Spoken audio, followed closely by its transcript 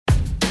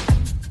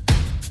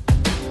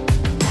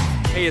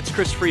Hey, it's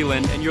Chris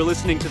Freeland, and you're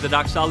listening to the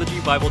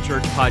Doxology Bible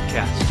Church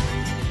podcast.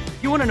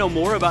 If you want to know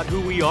more about who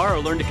we are or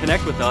learn to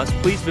connect with us,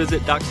 please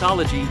visit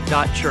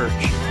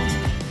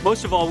doxology.church.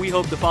 Most of all, we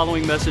hope the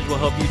following message will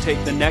help you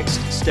take the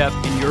next step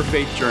in your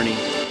faith journey,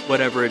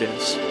 whatever it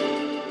is.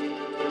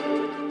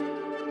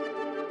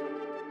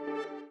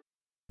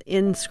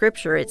 In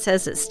Scripture, it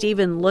says that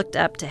Stephen looked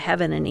up to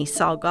heaven and he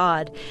saw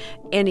God,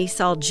 and he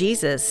saw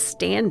Jesus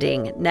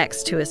standing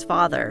next to his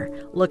Father,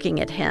 looking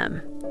at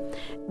him,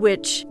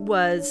 which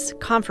was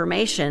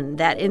confirmation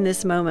that in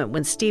this moment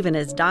when Stephen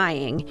is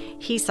dying,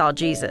 he saw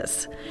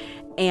Jesus.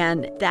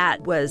 And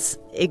that was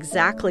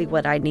exactly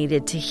what I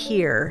needed to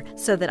hear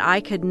so that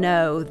I could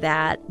know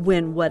that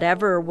when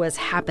whatever was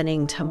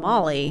happening to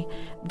Molly,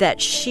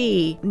 that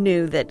she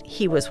knew that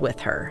he was with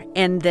her.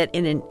 And that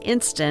in an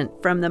instant,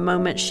 from the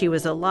moment she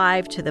was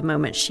alive to the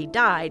moment she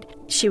died,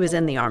 she was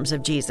in the arms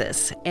of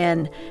Jesus.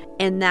 And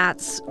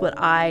that's what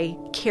I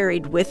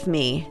carried with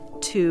me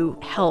to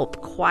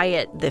help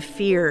quiet the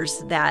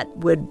fears that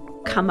would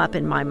come up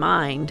in my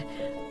mind.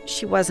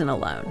 She wasn't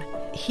alone.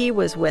 He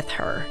was with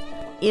her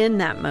in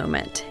that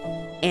moment,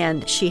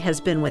 and she has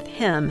been with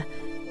him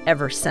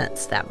ever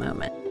since that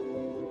moment.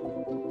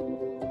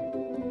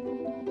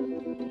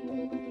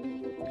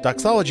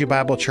 Doxology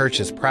Bible Church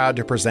is proud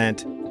to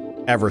present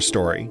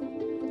Everstory,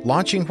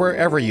 launching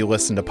wherever you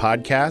listen to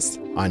podcasts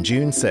on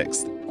June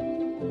 6th.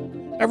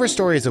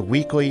 Everstory is a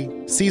weekly,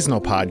 seasonal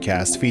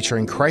podcast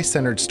featuring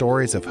Christ-centered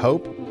stories of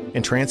hope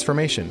and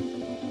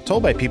transformation,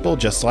 told by people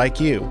just like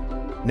you.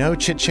 No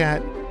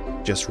chit-chat,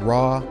 just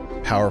raw,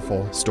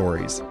 powerful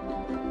stories.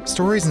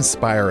 Stories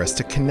inspire us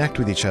to connect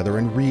with each other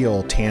in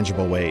real,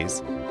 tangible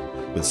ways.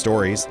 With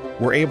stories,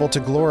 we're able to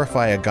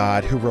glorify a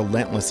God who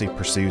relentlessly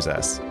pursues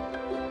us.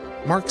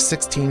 Mark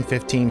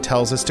 16:15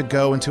 tells us to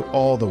go into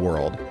all the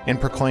world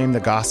and proclaim the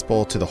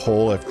gospel to the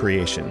whole of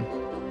creation.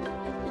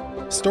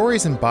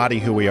 Stories embody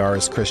who we are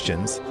as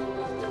Christians.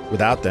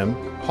 Without them,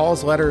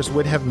 Paul's letters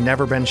would have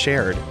never been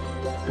shared.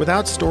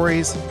 Without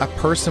stories, a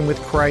person with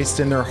Christ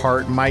in their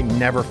heart might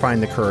never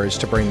find the courage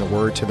to bring the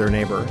word to their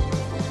neighbor.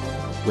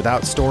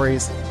 Without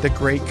stories, the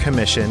Great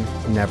Commission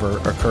never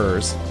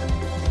occurs.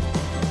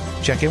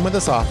 Check in with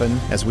us often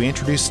as we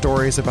introduce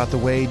stories about the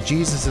way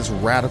Jesus'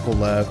 radical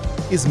love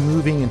is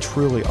moving in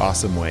truly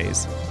awesome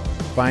ways.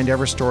 Find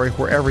Everstory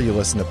wherever you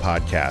listen to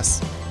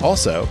podcasts.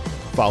 Also,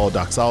 follow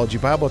Doxology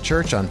Bible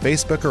Church on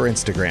Facebook or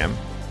Instagram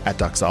at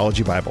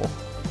Doxology Bible.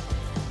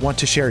 Want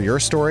to share your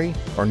story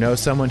or know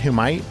someone who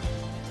might?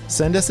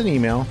 Send us an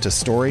email to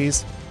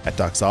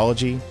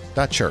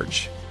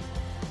stories@doxology.church.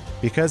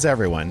 Because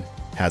everyone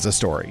has a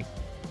story.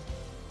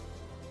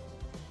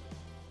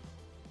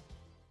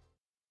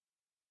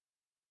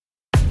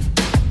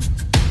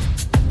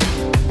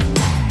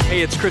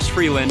 Hey, it's Chris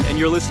Freeland, and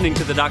you're listening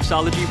to the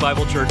Doxology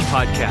Bible Church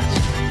podcast.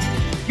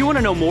 If you want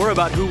to know more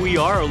about who we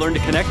are or learn to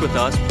connect with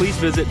us, please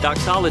visit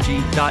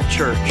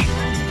doxology.church.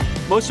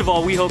 Most of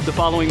all, we hope the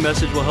following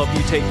message will help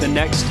you take the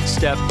next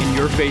step in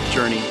your faith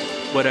journey,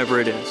 whatever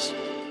it is.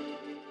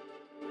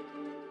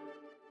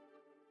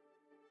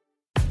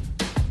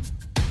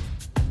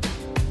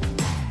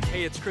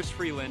 Hey, it's Chris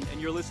Freeland, and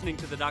you're listening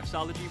to the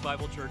Doxology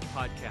Bible Church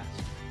podcast.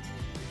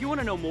 If you want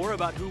to know more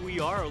about who we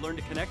are or learn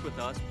to connect with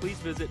us, please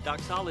visit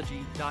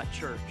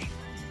doxology.church.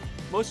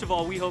 Most of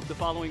all, we hope the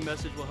following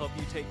message will help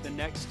you take the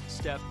next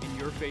step in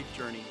your faith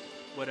journey,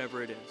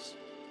 whatever it is.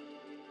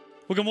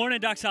 Well, good morning,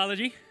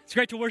 Doxology. It's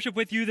great to worship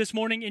with you this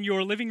morning in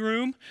your living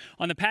room,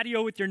 on the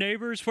patio with your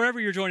neighbors, wherever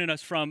you're joining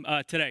us from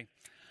today.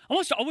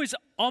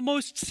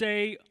 Almost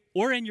say,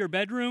 or in your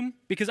bedroom,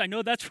 because I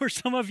know that's where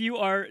some of you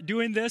are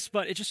doing this,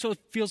 but it just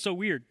feels so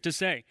weird to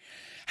say.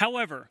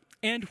 However,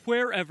 and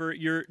wherever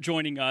you're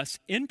joining us,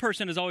 in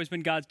person has always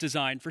been God's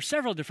design for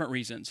several different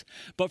reasons.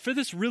 But for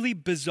this really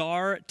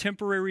bizarre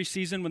temporary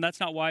season, when that's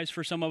not wise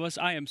for some of us,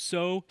 I am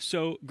so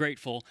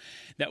grateful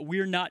that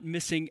we're not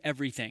missing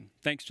everything,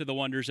 thanks to the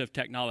wonders of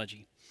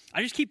technology.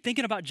 I just keep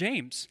thinking about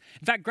James.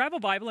 In fact, grab a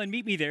Bible and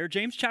meet me there,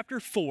 James chapter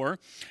 4.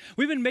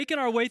 We've been making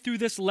our way through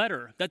this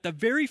letter that the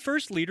very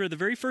first leader, the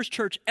very first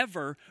church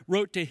ever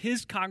wrote to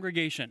his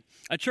congregation,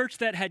 a church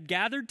that had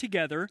gathered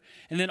together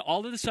and then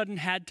all of a sudden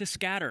had to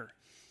scatter.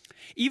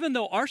 Even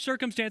though our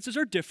circumstances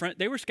are different,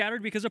 they were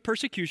scattered because of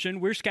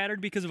persecution, we're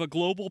scattered because of a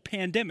global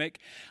pandemic,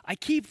 I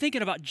keep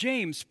thinking about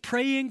James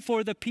praying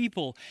for the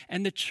people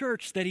and the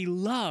church that he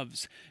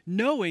loves,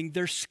 knowing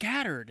they're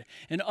scattered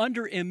and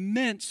under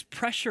immense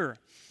pressure,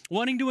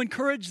 wanting to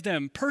encourage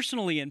them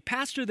personally and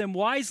pastor them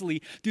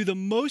wisely through the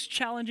most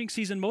challenging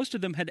season most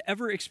of them had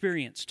ever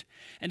experienced,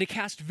 and to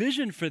cast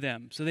vision for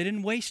them so they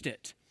didn't waste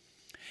it.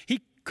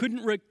 He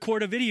couldn't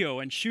record a video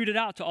and shoot it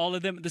out to all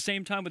of them at the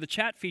same time with a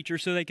chat feature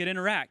so they could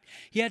interact.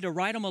 He had to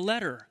write them a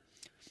letter.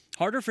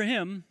 Harder for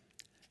him,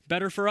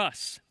 better for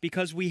us,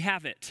 because we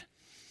have it.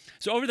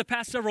 So over the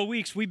past several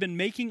weeks, we've been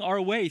making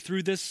our way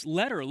through this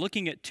letter,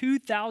 looking at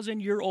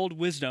 2,000-year-old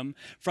wisdom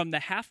from the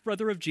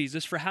half-brother of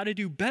Jesus for how to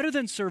do better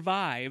than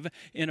survive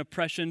in a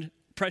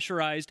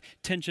pressurized,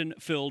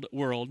 tension-filled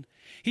world.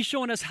 He's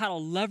showing us how to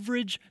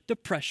leverage the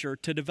pressure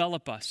to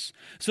develop us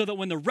so that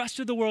when the rest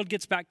of the world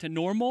gets back to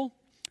normal,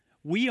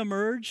 we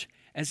emerge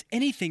as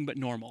anything but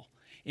normal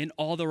in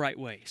all the right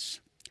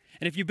ways.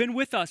 And if you've been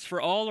with us for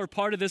all or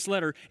part of this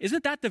letter,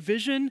 isn't that the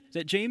vision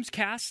that James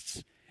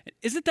casts?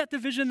 Isn't that the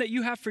vision that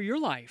you have for your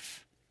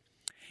life?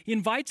 He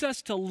invites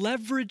us to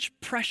leverage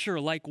pressure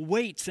like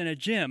weights in a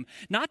gym,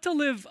 not to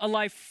live a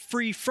life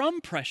free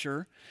from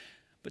pressure,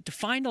 but to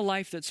find a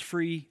life that's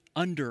free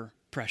under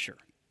pressure.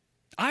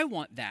 I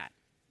want that.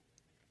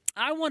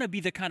 I want to be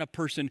the kind of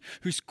person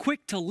who's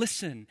quick to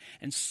listen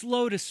and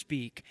slow to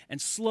speak and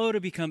slow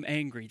to become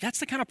angry. That's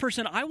the kind of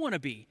person I want to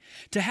be,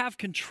 to have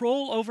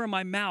control over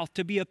my mouth,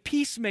 to be a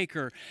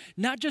peacemaker,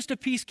 not just a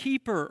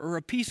peacekeeper or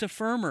a peace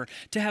affirmer,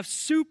 to have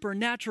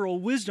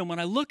supernatural wisdom when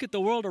I look at the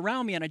world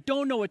around me and I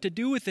don't know what to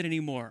do with it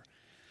anymore,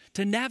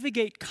 to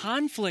navigate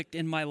conflict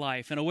in my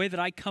life in a way that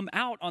I come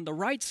out on the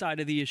right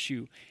side of the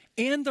issue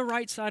and the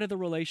right side of the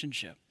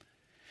relationship,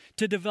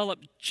 to develop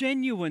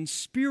genuine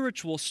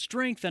spiritual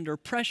strength under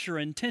pressure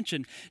and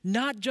tension,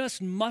 not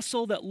just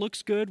muscle that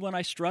looks good when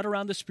I strut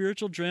around the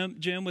spiritual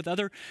gym with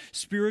other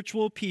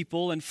spiritual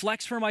people and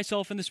flex for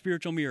myself in the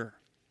spiritual mirror.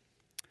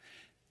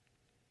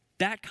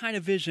 That kind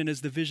of vision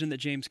is the vision that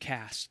James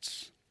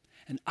casts,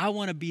 and I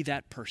want to be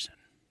that person.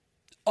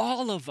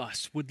 All of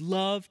us would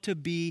love to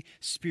be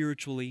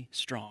spiritually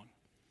strong.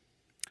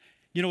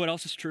 You know what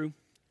else is true?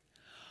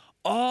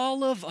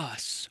 All of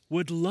us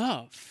would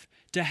love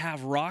to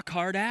have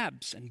rock-hard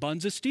abs and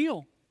buns of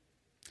steel.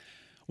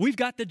 We've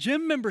got the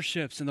gym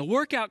memberships and the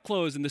workout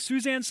clothes and the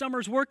Suzanne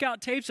Summers workout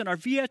tapes in our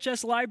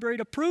VHS library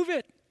to prove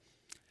it.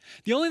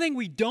 The only thing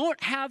we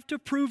don't have to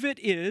prove it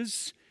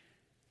is,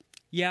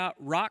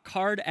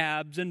 rock-hard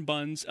abs and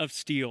buns of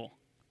steel.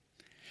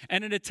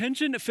 And in a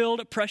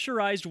tension-filled,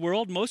 pressurized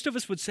world, most of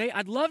us would say,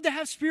 I'd love to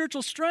have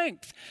spiritual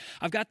strength.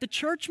 I've got the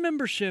church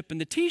membership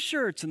and the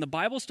t-shirts and the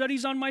Bible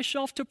studies on my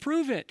shelf to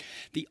prove it.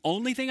 The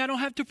only thing I don't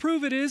have to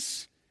prove it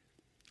is,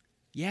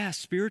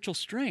 spiritual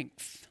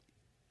strength.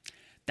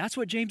 That's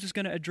what James is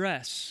going to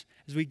address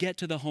as we get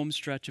to the home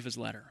stretch of his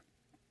letter.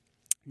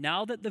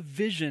 Now that the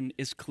vision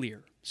is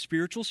clear,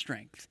 spiritual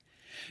strength,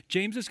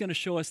 James is going to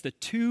show us the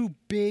two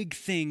big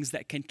things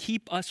that can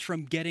keep us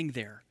from getting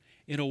there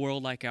in a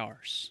world like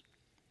ours.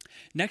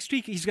 Next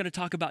week, he's going to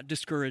talk about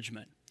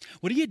discouragement.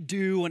 What do you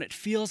do when it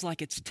feels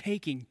like it's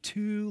taking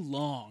too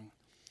long?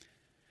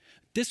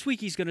 This week,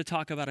 he's going to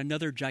talk about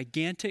another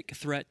gigantic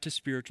threat to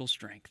spiritual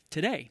strength.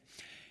 Today,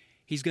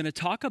 he's going to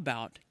talk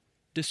about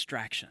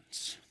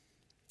distractions.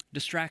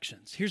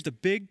 Distractions. Here's the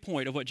big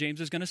point of what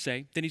James is going to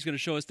say. Then he's going to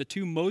show us the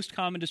two most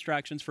common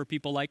distractions for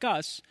people like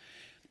us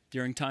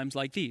during times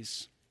like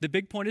these. The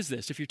big point is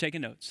this, if you're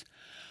taking notes.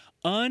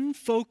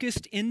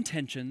 Unfocused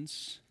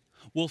intentions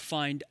will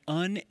find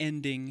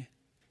unending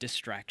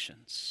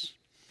distractions.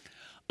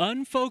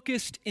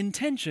 Unfocused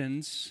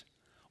intentions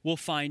will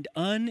find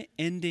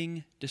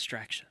unending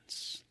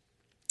distractions.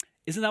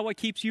 Isn't that what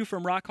keeps you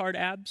from rock-hard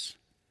abs?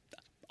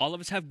 All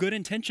of us have good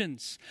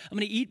intentions. I'm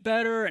going to eat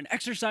better and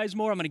exercise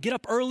more. I'm going to get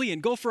up early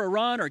and go for a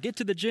run or get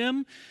to the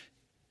gym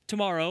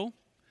tomorrow.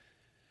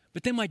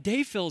 But then my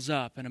day fills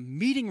up and a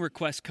meeting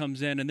request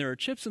comes in and there are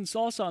chips and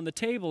salsa on the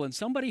table and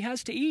somebody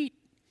has to eat.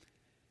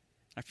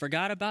 I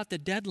forgot about the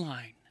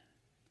deadline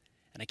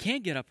and I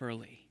can't get up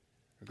early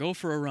or go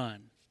for a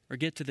run or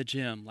get to the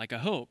gym like I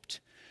hoped.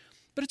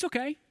 But it's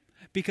okay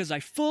because I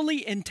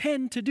fully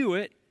intend to do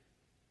it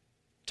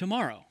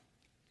tomorrow.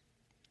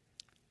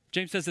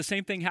 James says the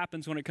same thing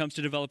happens when it comes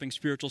to developing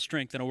spiritual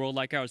strength in a world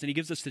like ours. And he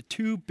gives us the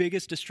two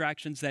biggest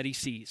distractions that he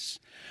sees.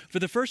 For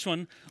the first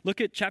one,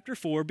 look at chapter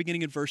 4,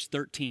 beginning in verse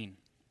 13.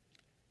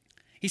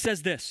 He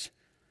says this,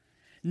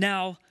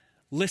 "Now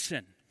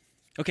listen."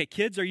 Okay,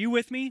 kids, are you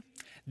with me?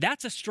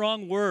 That's a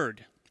strong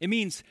word. It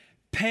means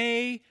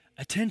pay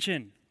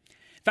attention.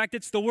 In fact,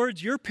 it's the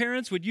words your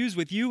parents would use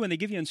with you when they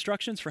give you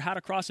instructions for how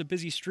to cross a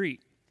busy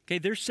street. Okay,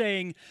 they're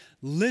saying,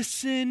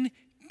 listen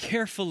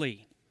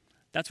carefully.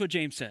 That's what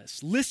James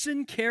says.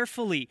 Listen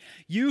carefully.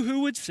 You who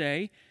would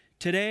say,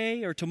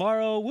 today or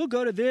tomorrow, we'll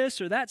go to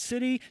this or that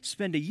city,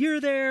 spend a year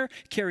there,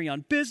 carry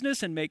on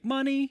business and make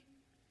money.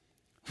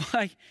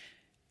 Why,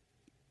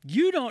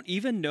 you don't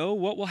even know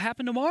what will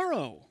happen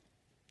tomorrow.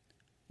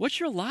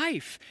 What's your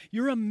life?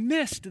 You're a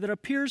mist that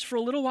appears for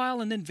a little while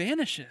and then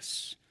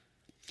vanishes.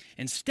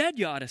 Instead,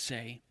 you ought to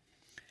say,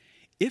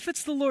 if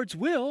it's the Lord's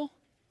will,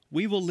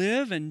 we will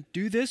live and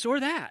do this or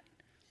that.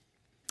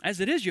 As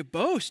it is, you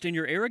boast in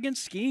your arrogant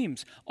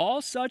schemes.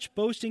 All such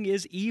boasting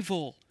is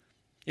evil.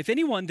 If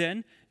anyone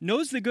then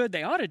knows the good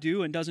they ought to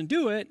do and doesn't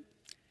do it,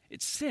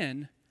 it's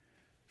sin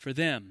for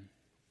them.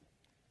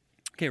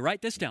 Okay,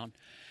 write this down.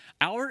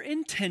 Our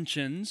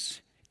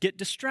intentions get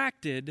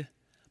distracted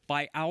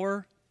by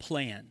our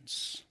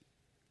plans.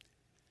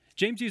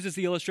 James uses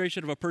the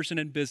illustration of a person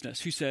in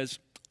business who says,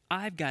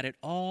 I've got it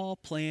all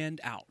planned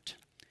out.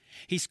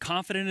 He's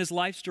confident in his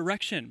life's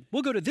direction.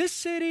 We'll go to this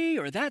city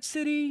or that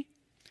city.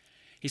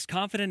 He's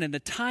confident in the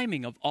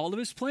timing of all of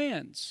his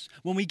plans.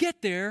 When we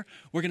get there,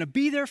 we're going to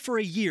be there for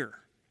a year.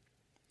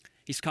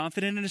 He's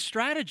confident in his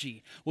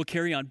strategy. We'll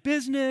carry on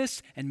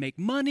business and make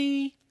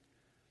money.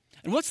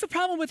 And what's the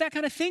problem with that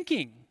kind of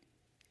thinking?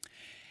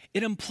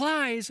 it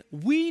implies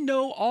we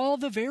know all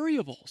the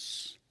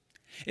variables.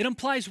 It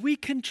implies we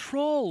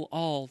control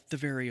all the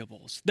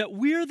variables, that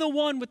we're the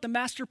one with the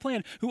master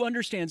plan who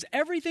understands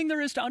everything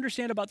there is to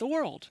understand about the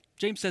world.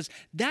 James says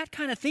that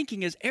kind of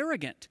thinking is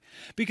arrogant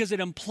because it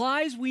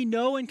implies we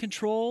know and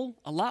control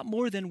a lot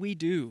more than we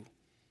do.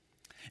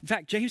 In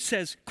fact, James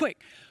says,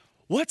 quick,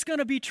 what's going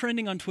to be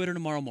trending on Twitter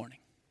tomorrow morning?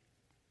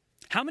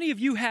 How many of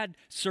you had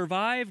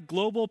survive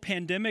global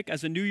pandemic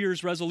as a New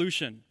Year's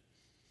resolution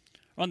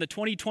on the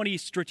 2020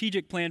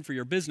 strategic plan for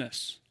your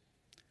business?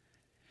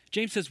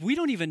 James says, we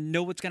don't even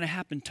know what's going to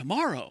happen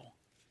tomorrow.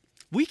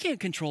 We can't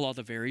control all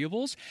the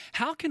variables.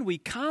 How can we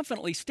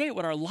confidently state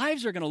what our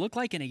lives are going to look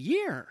like in a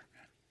year?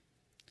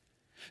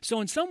 So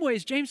in some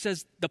ways, James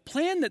says, the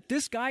plan that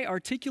this guy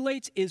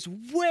articulates is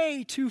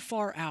way too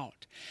far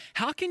out.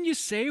 How can you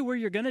say where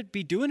you're going to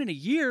be doing in a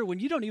year when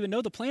you don't even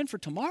know the plan for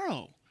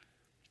tomorrow?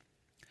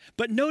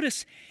 But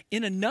notice,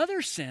 in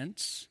another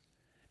sense,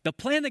 the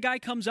plan the guy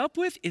comes up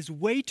with is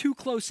way too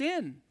close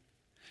in.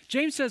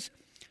 James says,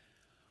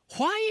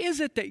 why is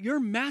it that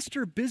your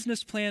master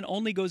business plan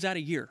only goes out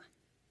a year?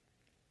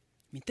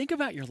 I mean, think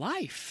about your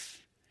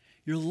life.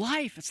 Your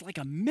life, it's like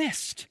a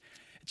mist.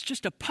 It's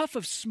just a puff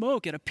of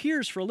smoke. It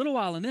appears for a little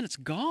while and then it's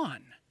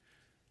gone.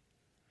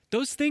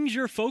 Those things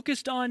you're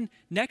focused on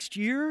next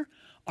year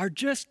are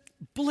just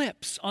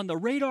blips on the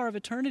radar of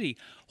eternity.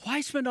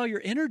 Why spend all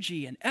your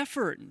energy and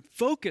effort and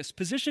focus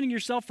positioning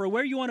yourself for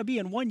where you want to be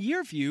in 1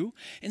 year view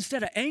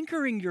instead of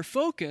anchoring your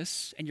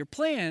focus and your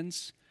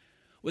plans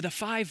with a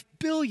 5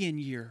 billion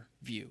year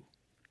view?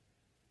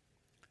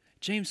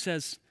 James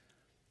says,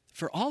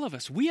 for all of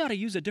us, we ought to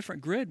use a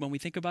different grid when we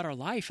think about our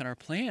life and our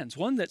plans,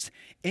 one that's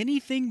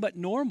anything but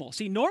normal.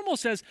 See, normal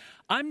says,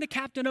 I'm the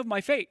captain of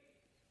my fate,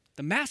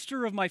 the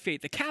master of my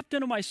fate, the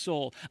captain of my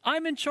soul.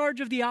 I'm in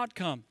charge of the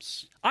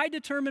outcomes. I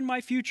determine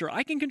my future.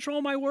 I can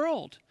control my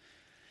world.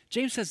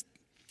 James says,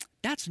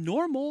 that's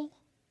normal.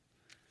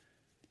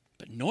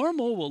 But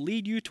normal will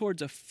lead you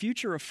towards a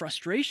future of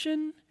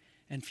frustration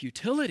and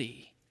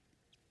futility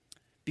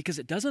because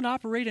it doesn't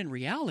operate in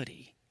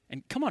reality.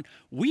 And come on,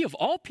 we of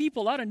all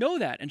people ought to know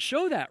that and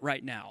show that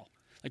right now.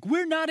 Like,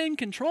 we're not in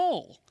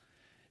control.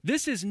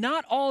 This is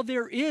not all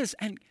there is.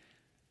 And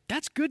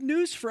that's good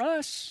news for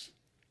us.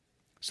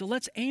 So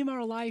let's aim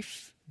our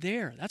life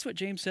there. That's what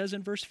James says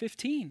in verse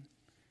 15.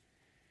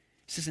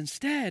 He says,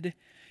 instead,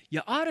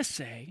 you ought to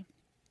say,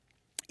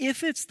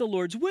 if it's the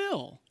Lord's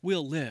will,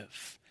 we'll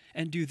live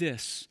and do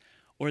this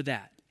or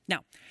that.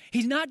 Now,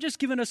 he's not just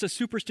given us a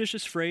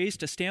superstitious phrase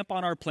to stamp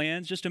on our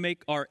plans just to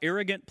make our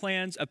arrogant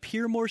plans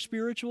appear more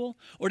spiritual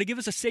or to give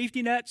us a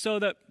safety net so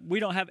that we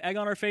don't have egg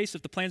on our face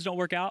if the plans don't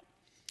work out.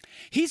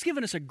 He's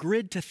given us a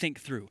grid to think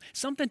through,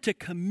 something to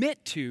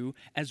commit to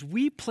as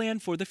we plan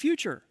for the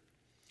future.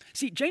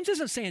 See, James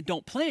isn't saying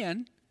don't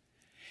plan.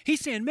 He's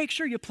saying make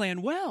sure you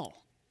plan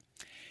well.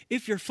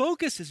 If your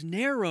focus is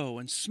narrow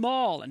and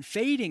small and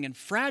fading and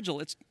fragile,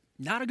 it's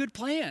not a good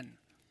plan.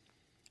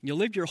 You'll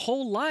live your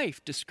whole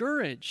life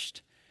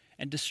discouraged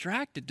and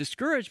distracted.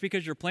 Discouraged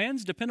because your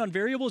plans depend on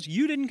variables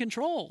you didn't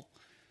control.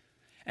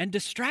 And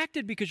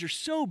distracted because you're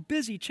so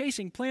busy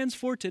chasing plans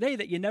for today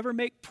that you never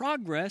make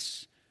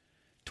progress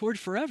toward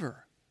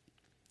forever,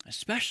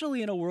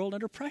 especially in a world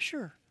under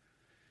pressure.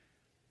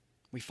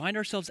 We find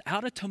ourselves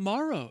out of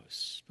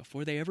tomorrows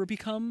before they ever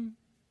become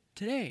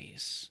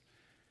todays.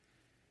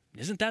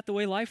 Isn't that the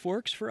way life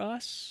works for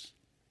us?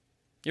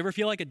 You ever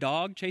feel like a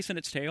dog chasing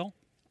its tail?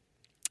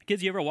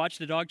 Kids, you ever watch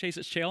the dog chase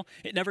its tail?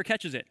 It never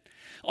catches it.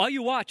 All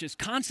you watch is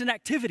constant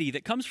activity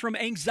that comes from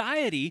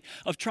anxiety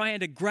of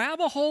trying to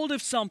grab a hold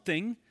of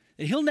something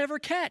that he'll never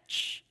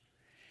catch.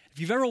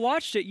 If you've ever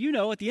watched it, you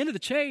know at the end of the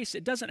chase,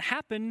 it doesn't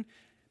happen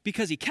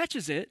because he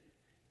catches it.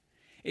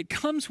 It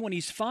comes when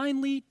he's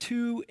finally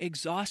too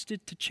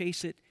exhausted to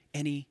chase it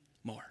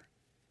anymore.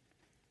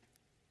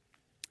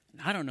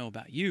 I don't know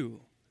about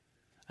you.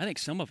 I think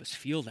some of us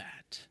feel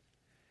that.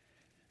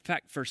 In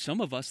fact, for some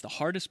of us, the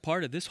hardest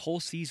part of this whole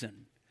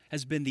season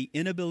has been the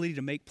inability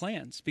to make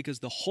plans because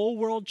the whole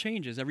world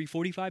changes every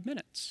 45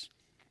 minutes.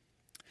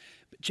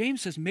 But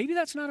James says maybe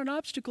that's not an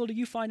obstacle to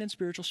you finding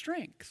spiritual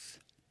strength.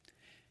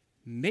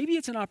 Maybe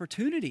it's an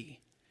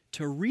opportunity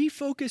to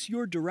refocus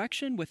your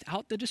direction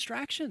without the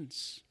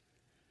distractions.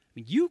 I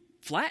mean, you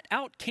flat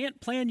out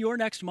can't plan your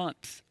next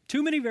month.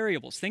 Too many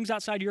variables, things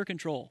outside your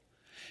control.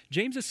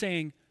 James is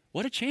saying,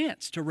 what a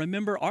chance to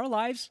remember our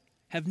lives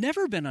have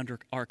never been under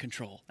our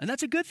control. And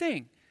that's a good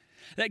thing.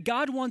 That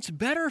God wants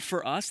better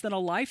for us than a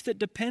life that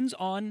depends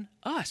on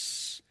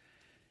us.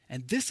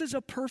 And this is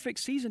a perfect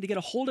season to get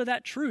a hold of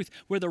that truth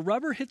where the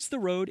rubber hits the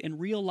road in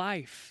real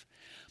life.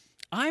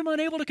 I'm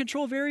unable to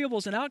control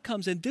variables and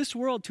outcomes in this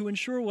world to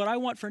ensure what I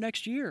want for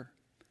next year.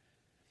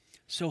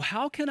 So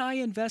how can I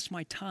invest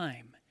my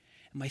time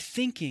and my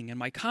thinking and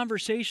my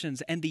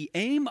conversations and the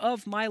aim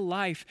of my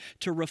life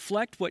to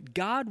reflect what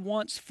God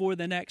wants for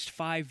the next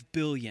 5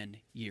 billion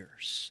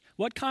years?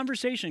 What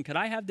conversation could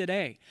I have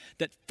today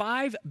that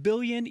 5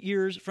 billion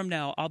years from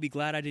now I'll be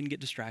glad I didn't get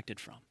distracted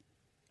from?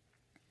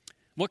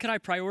 What could I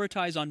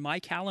prioritize on my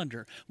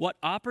calendar? What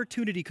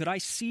opportunity could I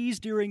seize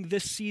during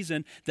this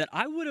season that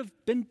I would have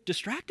been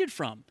distracted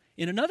from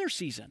in another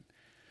season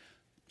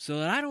so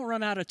that I don't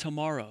run out of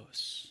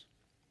tomorrows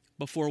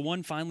before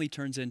one finally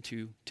turns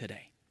into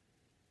today?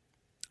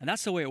 And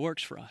that's the way it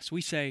works for us.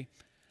 We say,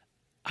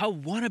 I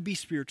want to be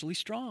spiritually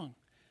strong,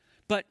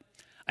 but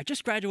I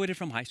just graduated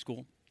from high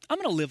school. I'm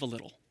going to live a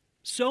little,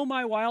 sow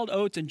my wild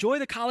oats, enjoy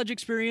the college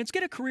experience,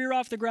 get a career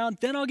off the ground,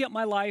 then I'll get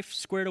my life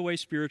squared away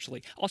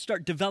spiritually. I'll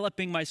start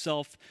developing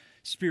myself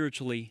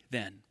spiritually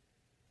then.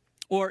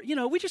 Or,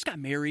 we just got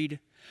married.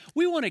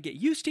 We want to get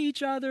used to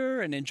each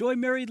other and enjoy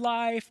married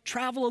life,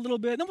 travel a little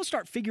bit, then we'll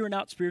start figuring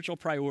out spiritual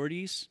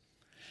priorities.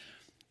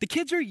 The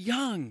kids are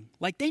young.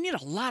 They need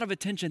a lot of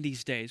attention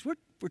these days. We're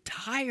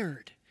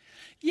tired.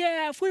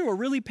 Yeah, if we were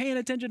really paying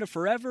attention to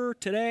forever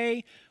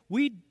today,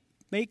 we'd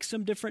make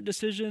some different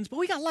decisions, but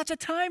we got lots of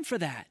time for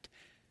that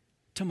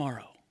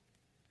tomorrow.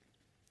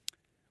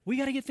 We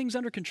got to get things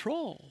under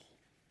control.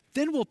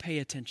 Then we'll pay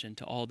attention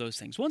to all those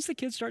things. Once the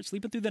kids start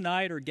sleeping through the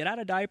night or get out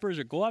of diapers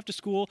or go off to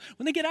school,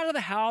 when they get out of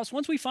the house,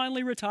 once we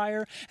finally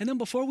retire, and then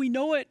before we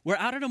know it, we're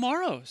out of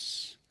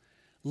tomorrows.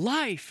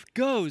 Life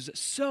goes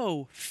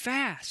so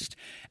fast,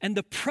 and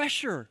the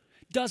pressure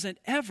doesn't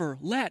ever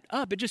let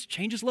up. It just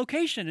changes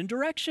location and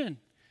direction.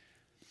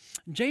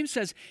 James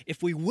says,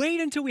 if we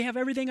wait until we have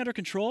everything under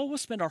control, we'll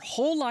spend our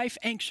whole life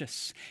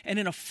anxious and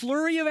in a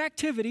flurry of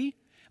activity,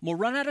 and we'll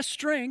run out of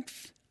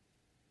strength,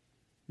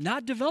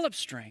 not develop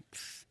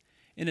strength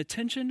in a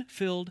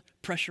tension-filled,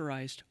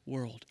 pressurized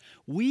world.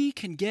 We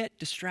can get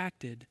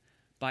distracted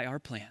by our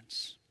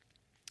plans.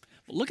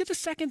 But look at the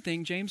second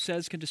thing James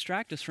says can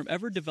distract us from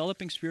ever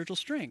developing spiritual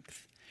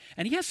strength.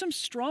 And he has some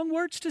strong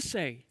words to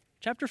say.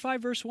 Chapter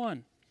 5, verse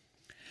 1.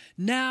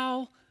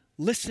 Now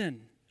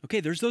listen. Okay,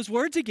 there's those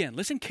words again.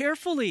 Listen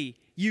carefully,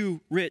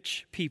 you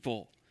rich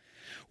people.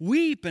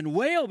 Weep and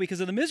wail because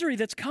of the misery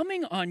that's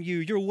coming on you.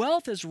 Your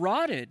wealth is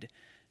rotted.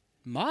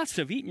 Moths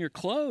have eaten your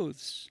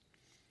clothes.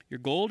 Your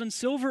gold and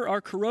silver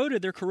are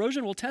corroded. Their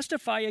corrosion will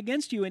testify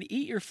against you and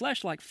eat your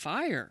flesh like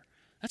fire.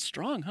 That's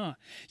strong, huh?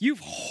 You've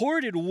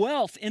hoarded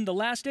wealth in the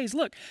last days.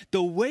 Look,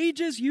 the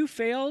wages you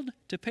failed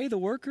to pay the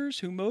workers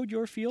who mowed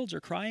your fields are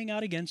crying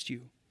out against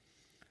you.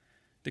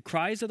 The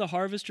cries of the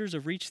harvesters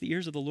have reached the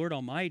ears of the Lord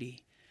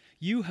Almighty.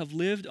 You have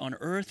lived on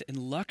earth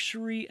in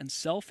luxury and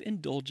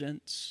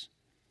self-indulgence.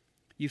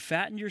 You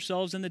fattened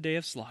yourselves in the day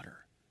of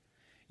slaughter.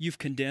 You've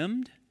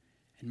condemned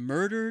and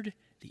murdered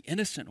the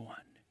innocent one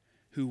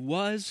who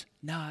was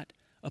not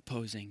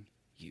opposing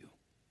you.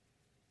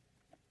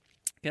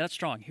 Okay, that's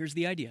strong. Here's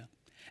the idea.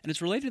 And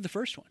it's related to the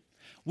first one.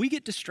 We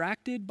get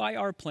distracted by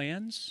our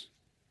plans,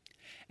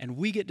 and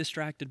we get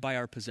distracted by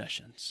our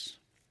possessions.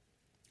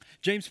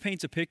 James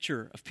paints a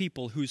picture of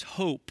people whose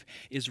hope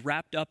is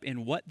wrapped up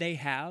in what they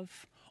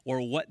have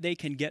or what they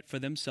can get for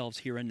themselves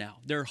here and now.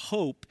 Their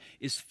hope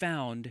is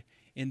found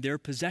in their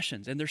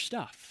possessions and their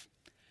stuff.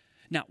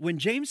 Now, when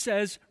James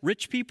says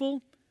rich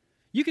people,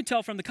 you can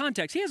tell from the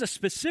context, he has a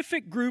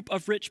specific group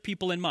of rich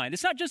people in mind.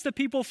 It's not just the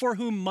people for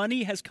whom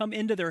money has come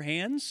into their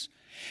hands.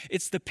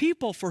 It's the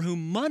people for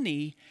whom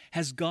money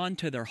has gone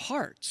to their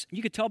hearts.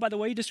 You can tell by the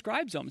way he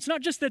describes them. It's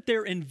not just that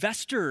they're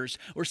investors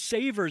or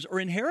savers or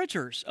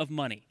inheritors of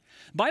money.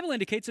 The Bible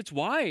indicates it's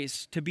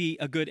wise to be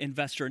a good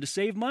investor and to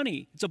save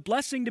money. It's a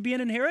blessing to be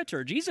an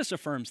inheritor. Jesus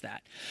affirms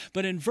that.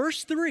 But in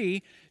verse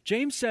 3,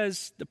 James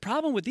says the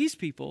problem with these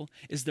people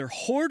is they're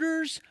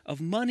hoarders of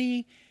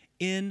money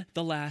in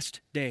the last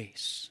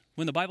days.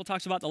 When the Bible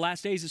talks about the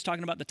last days, it's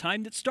talking about the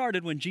time that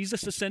started when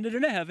Jesus ascended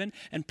into heaven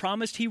and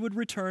promised he would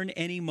return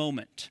any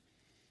moment.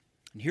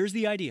 And here's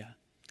the idea.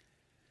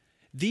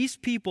 These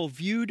people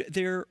viewed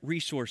their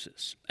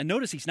resources. And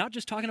notice he's not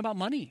just talking about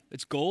money.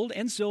 It's gold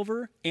and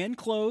silver and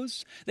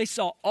clothes. They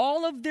saw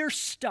all of their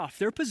stuff,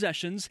 their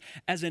possessions,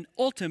 as an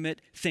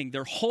ultimate thing.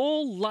 Their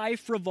whole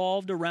life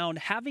revolved around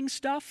having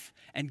stuff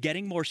and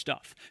getting more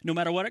stuff. No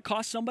matter what it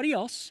cost somebody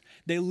else,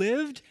 they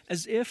lived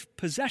as if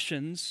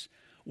possessions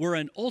were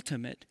an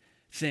ultimate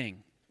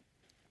thing.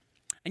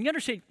 And you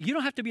understand, you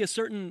don't have to be a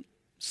certain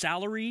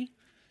salary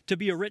to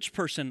be a rich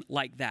person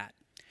like that.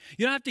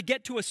 You don't have to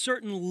get to a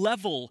certain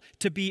level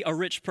to be a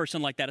rich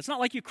person like that. It's not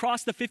like you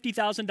cross the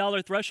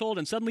 $50,000 threshold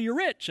and suddenly you're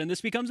rich and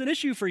this becomes an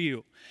issue for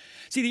you.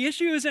 See, the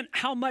issue isn't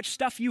how much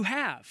stuff you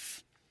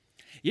have.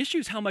 The issue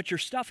is how much your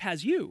stuff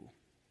has you.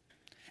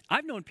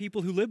 I've known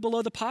people who live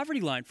below the poverty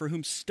line for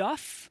whom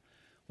stuff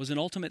was an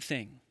ultimate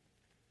thing.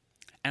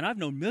 And I've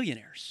known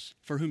millionaires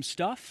for whom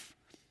stuff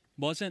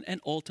wasn't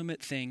an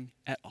ultimate thing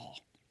at all.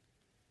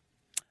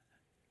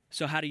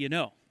 So how do you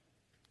know?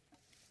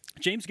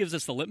 James gives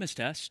us the litmus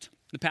test.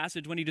 The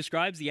passage when he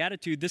describes the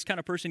attitude this kind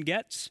of person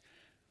gets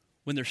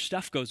when their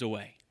stuff goes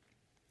away.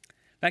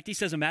 In fact, he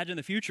says, imagine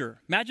the future.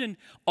 Imagine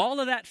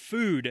all of that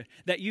food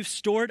that you've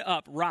stored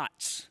up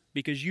rots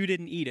because you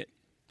didn't eat it.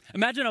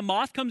 Imagine a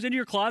moth comes into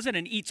your closet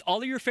and eats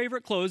all of your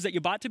favorite clothes that you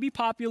bought to be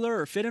popular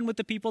or fit in with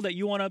the people that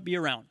you want to be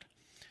around.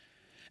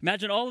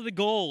 Imagine all of the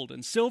gold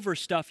and silver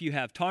stuff you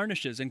have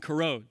tarnishes and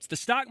corrodes. The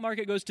stock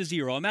market goes to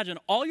zero. Imagine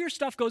all your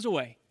stuff goes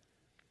away.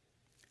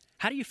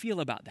 How do you feel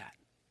about that?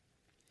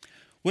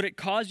 Would it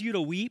cause you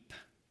to weep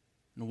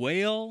and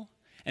wail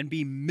and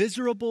be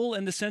miserable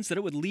in the sense that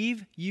it would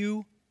leave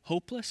you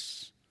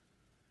hopeless?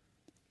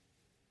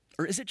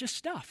 Or is it just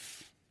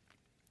stuff?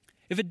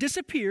 If it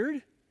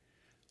disappeared,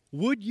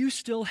 would you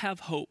still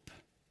have hope?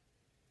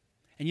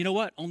 And you know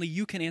what? Only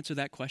you can answer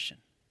that question.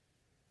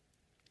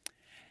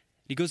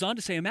 He goes on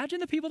to say, imagine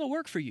the people that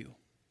work for you.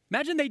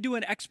 Imagine they do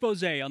an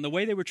expose on the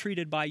way they were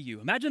treated by you.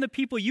 Imagine the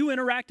people you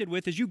interacted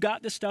with as you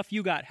got the stuff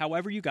you got,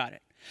 however you got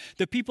it.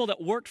 The people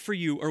that worked for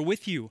you or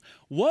with you.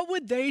 What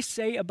would they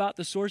say about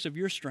the source of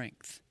your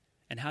strength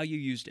and how you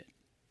used it?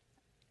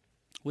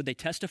 Would they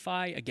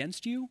testify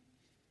against you?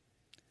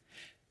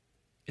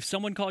 If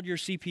someone called your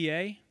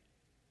CPA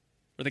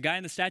or the guy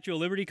in the Statue of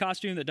Liberty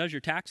costume that does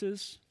your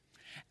taxes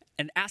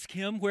and asked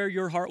him where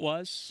your heart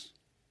was,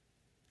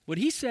 would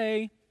he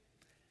say,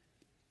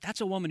 that's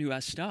a woman who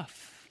has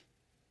stuff?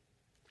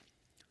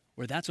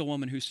 Or that's a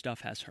woman whose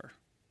stuff has her?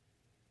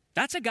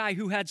 That's a guy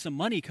who had some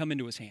money come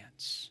into his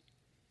hands.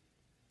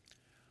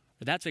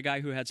 Or that's a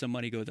guy who had some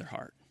money go to their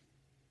heart.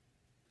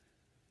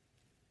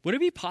 Would it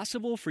be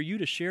possible for you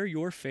to share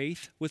your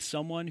faith with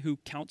someone who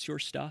counts your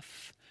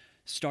stuff,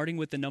 starting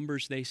with the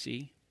numbers they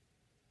see?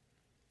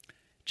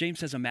 James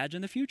says,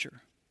 imagine the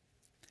future.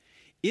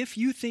 If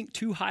you think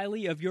too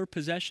highly of your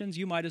possessions,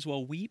 you might as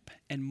well weep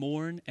and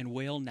mourn and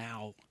wail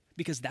now,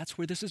 because that's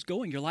where this is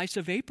going. Your life's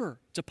a vapor.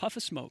 It's a puff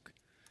of smoke.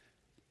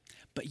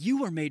 But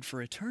you were made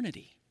for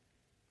eternity.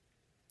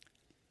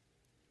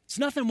 It's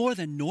nothing more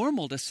than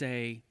normal to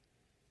say,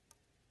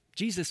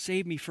 Jesus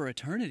saved me for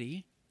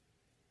eternity,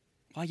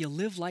 while you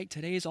live like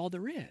today is all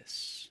there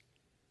is.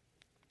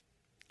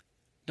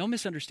 Don't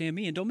misunderstand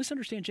me and don't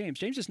misunderstand James.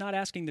 James is not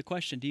asking the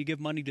question, do you give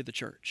money to the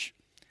church?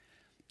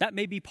 That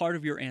may be part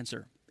of your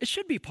answer. It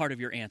should be part of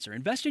your answer.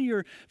 Invest in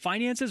your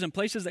finances and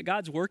places that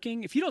God's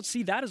working. If you don't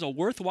see that as a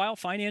worthwhile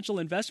financial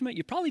investment,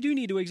 you probably do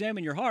need to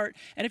examine your heart.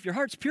 And if your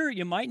heart's pure,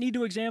 you might need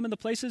to examine the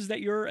places that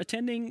you're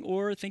attending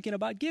or thinking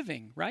about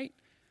giving, right?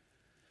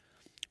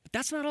 But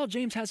that's not all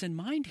James has in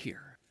mind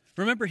here.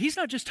 Remember, he's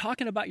not just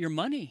talking about your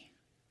money.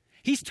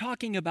 He's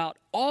talking about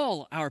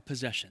all our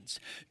possessions.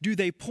 Do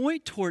they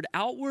point toward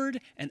outward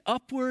and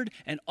upward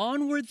and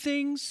onward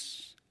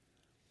things,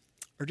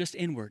 or just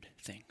inward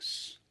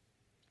things?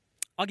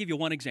 I'll give you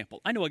one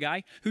example. I know a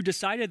guy who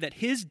decided that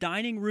his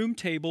dining room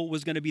table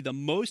was going to be the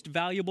most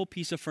valuable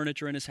piece of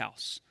furniture in his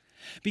house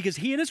because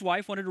he and his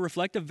wife wanted to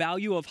reflect the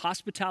value of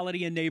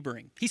hospitality and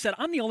neighboring. He said,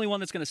 I'm the only one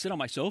that's going to sit on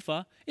my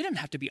sofa. It doesn't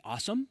have to be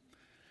awesome.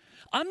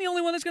 I'm the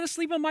only one that's going to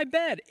sleep on my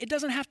bed. It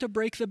doesn't have to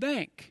break the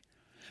bank.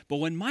 But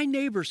when my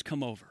neighbors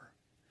come over,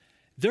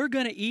 they're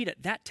going to eat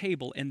at that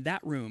table in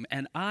that room,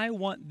 and I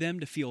want them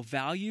to feel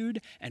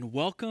valued and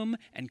welcome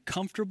and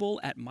comfortable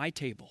at my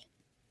table.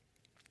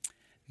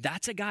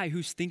 That's a guy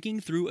who's thinking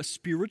through a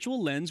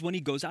spiritual lens when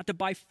he goes out to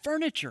buy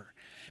furniture.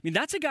 I mean,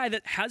 that's a guy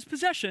that has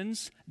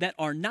possessions that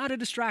are not a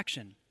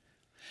distraction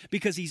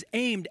because he's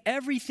aimed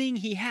everything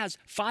he has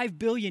 5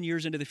 billion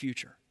years into the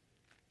future.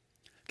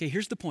 Okay,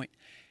 here's the point.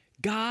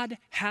 God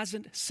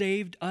hasn't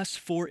saved us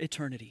for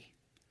eternity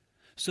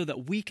so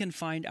that we can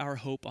find our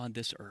hope on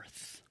this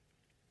earth.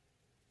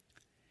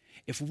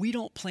 If we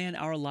don't plan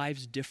our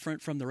lives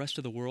different from the rest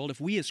of the world, if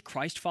we as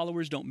Christ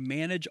followers don't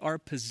manage our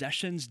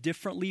possessions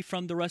differently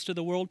from the rest of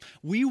the world,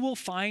 we will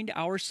find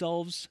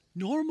ourselves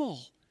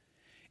normal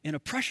in a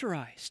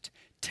pressurized,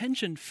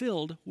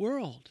 tension-filled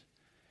world.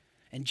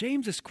 And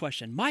James's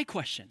question, my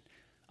question,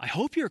 I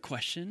hope your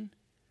question,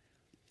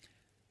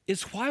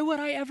 is why would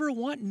I ever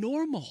want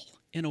normal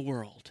in a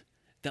world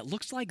that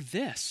looks like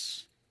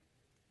this?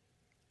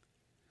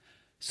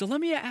 So let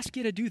me ask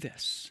you to do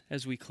this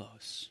as we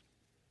close.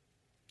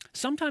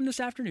 Sometime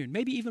this afternoon,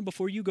 maybe even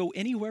before you go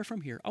anywhere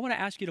from here, I want to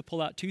ask you to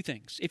pull out 2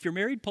 things. If you're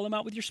married, pull them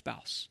out with your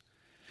spouse.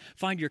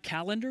 Find your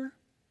calendar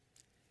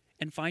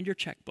and find your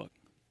checkbook.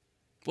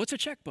 What's a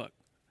checkbook?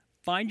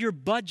 Find your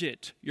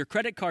budget, your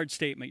credit card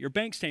statement, your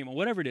bank statement,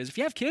 whatever it is. If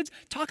you have kids,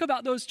 talk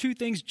about those 2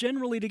 things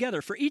generally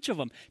together. For each of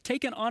them,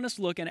 take an honest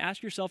look and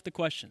ask yourself the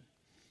question.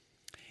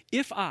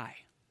 If I,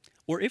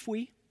 or if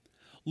we,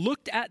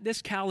 looked at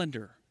this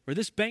calendar or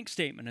this bank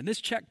statement and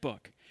this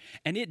checkbook,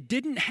 and it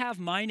didn't have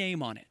my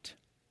name on it,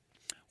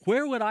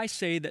 where would I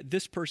say that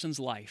this person's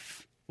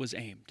life was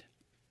aimed?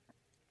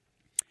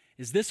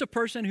 Is this a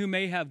person who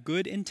may have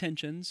good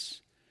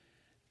intentions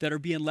that are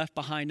being left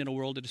behind in a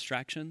world of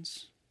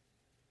distractions?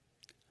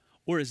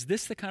 Or is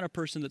this the kind of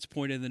person that's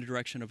pointed in the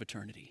direction of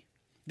eternity?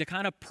 The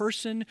kind of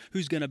person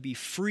who's going to be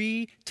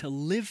free to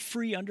live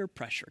free under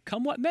pressure,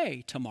 come what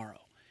may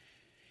tomorrow,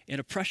 in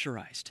a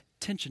pressurized,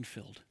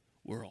 tension-filled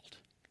world.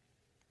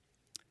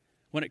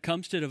 When it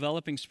comes to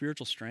developing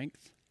spiritual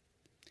strength,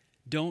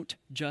 don't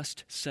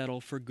just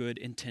settle for good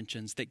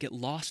intentions that get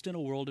lost in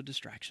a world of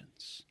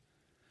distractions.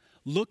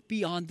 Look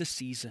beyond the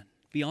season,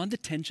 beyond the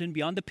tension,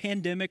 beyond the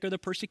pandemic or the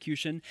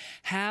persecution.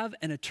 Have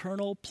an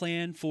eternal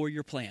plan for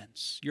your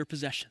plans, your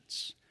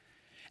possessions,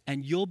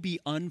 and you'll be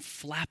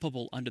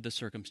unflappable under the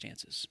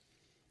circumstances,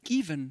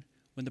 even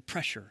when the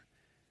pressure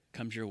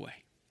comes your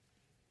way.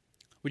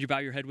 Would you bow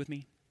your head with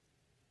me?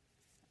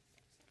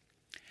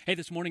 Hey,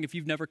 this morning, if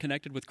you've never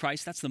connected with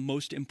Christ, that's the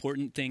most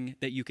important thing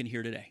that you can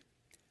hear today.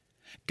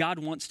 God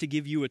wants to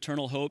give you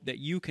eternal hope that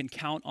you can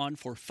count on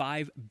for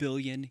 5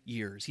 billion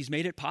years. He's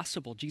made it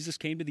possible. Jesus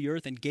came to the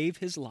earth and gave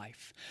his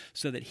life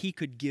so that he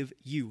could give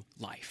you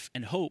life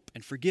and hope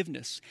and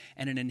forgiveness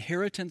and an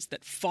inheritance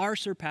that far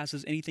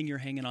surpasses anything you're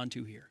hanging on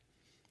to here.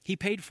 He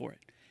paid for it,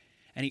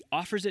 and he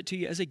offers it to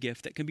you as a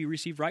gift that can be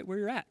received right where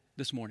you're at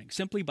this morning,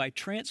 simply by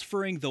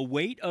transferring the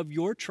weight of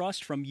your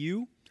trust from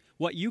you,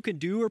 what you can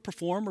do or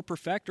perform or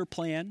perfect or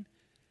plan,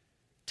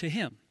 to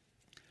him,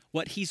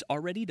 what he's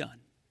already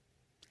done.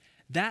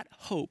 That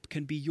hope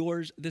can be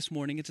yours this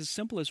morning. It's as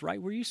simple as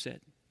right where you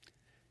sit,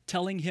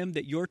 telling him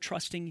that you're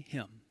trusting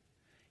him,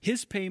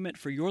 his payment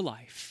for your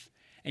life,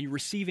 and you're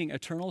receiving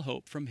eternal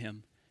hope from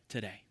him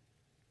today.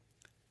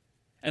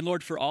 And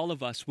Lord, for all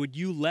of us, would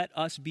you let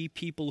us be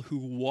people who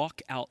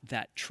walk out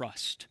that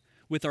trust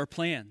with our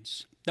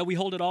plans, that we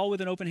hold it all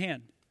with an open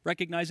hand,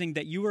 recognizing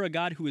that you are a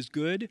God who is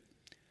good,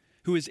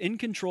 who is in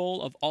control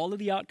of all of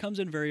the outcomes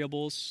and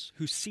variables,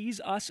 who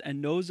sees us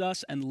and knows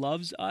us and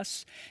loves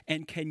us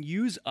and can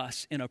use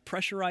us in a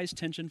pressurized,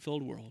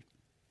 tension-filled world.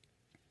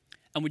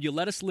 And would you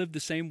let us live the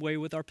same way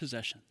with our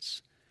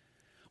possessions?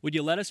 Would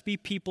you let us be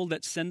people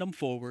that send them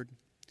forward,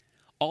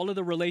 all of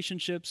the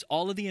relationships,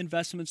 all of the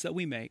investments that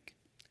we make,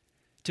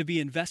 to be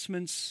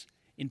investments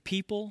in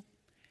people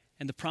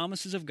and the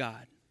promises of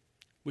God,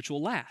 which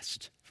will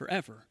last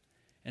forever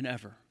and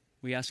ever.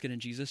 We ask it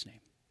in Jesus'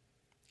 name.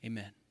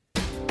 Amen.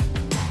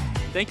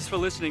 Thanks for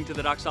listening to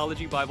the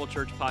Doxology Bible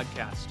Church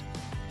podcast.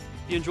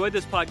 If you enjoyed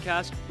this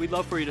podcast, we'd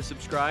love for you to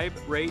subscribe,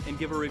 rate, and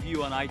give a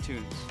review on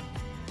iTunes.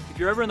 If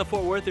you're ever in the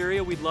Fort Worth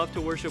area, we'd love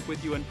to worship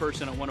with you in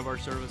person at one of our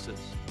services.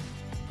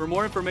 For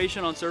more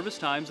information on service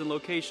times and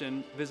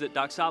location, visit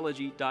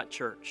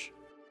doxology.church.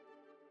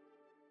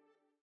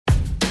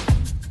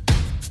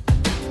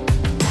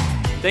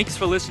 Thanks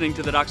for listening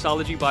to the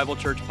Doxology Bible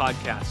Church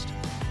podcast.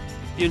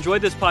 If you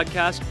enjoyed this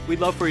podcast, we'd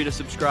love for you to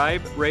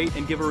subscribe, rate,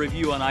 and give a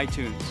review on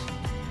iTunes.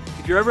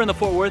 If you're ever in the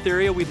Fort Worth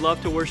area, we'd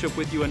love to worship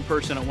with you in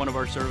person at one of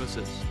our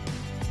services.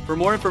 For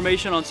more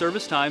information on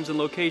service times and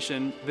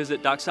location,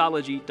 visit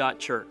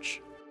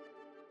doxology.church.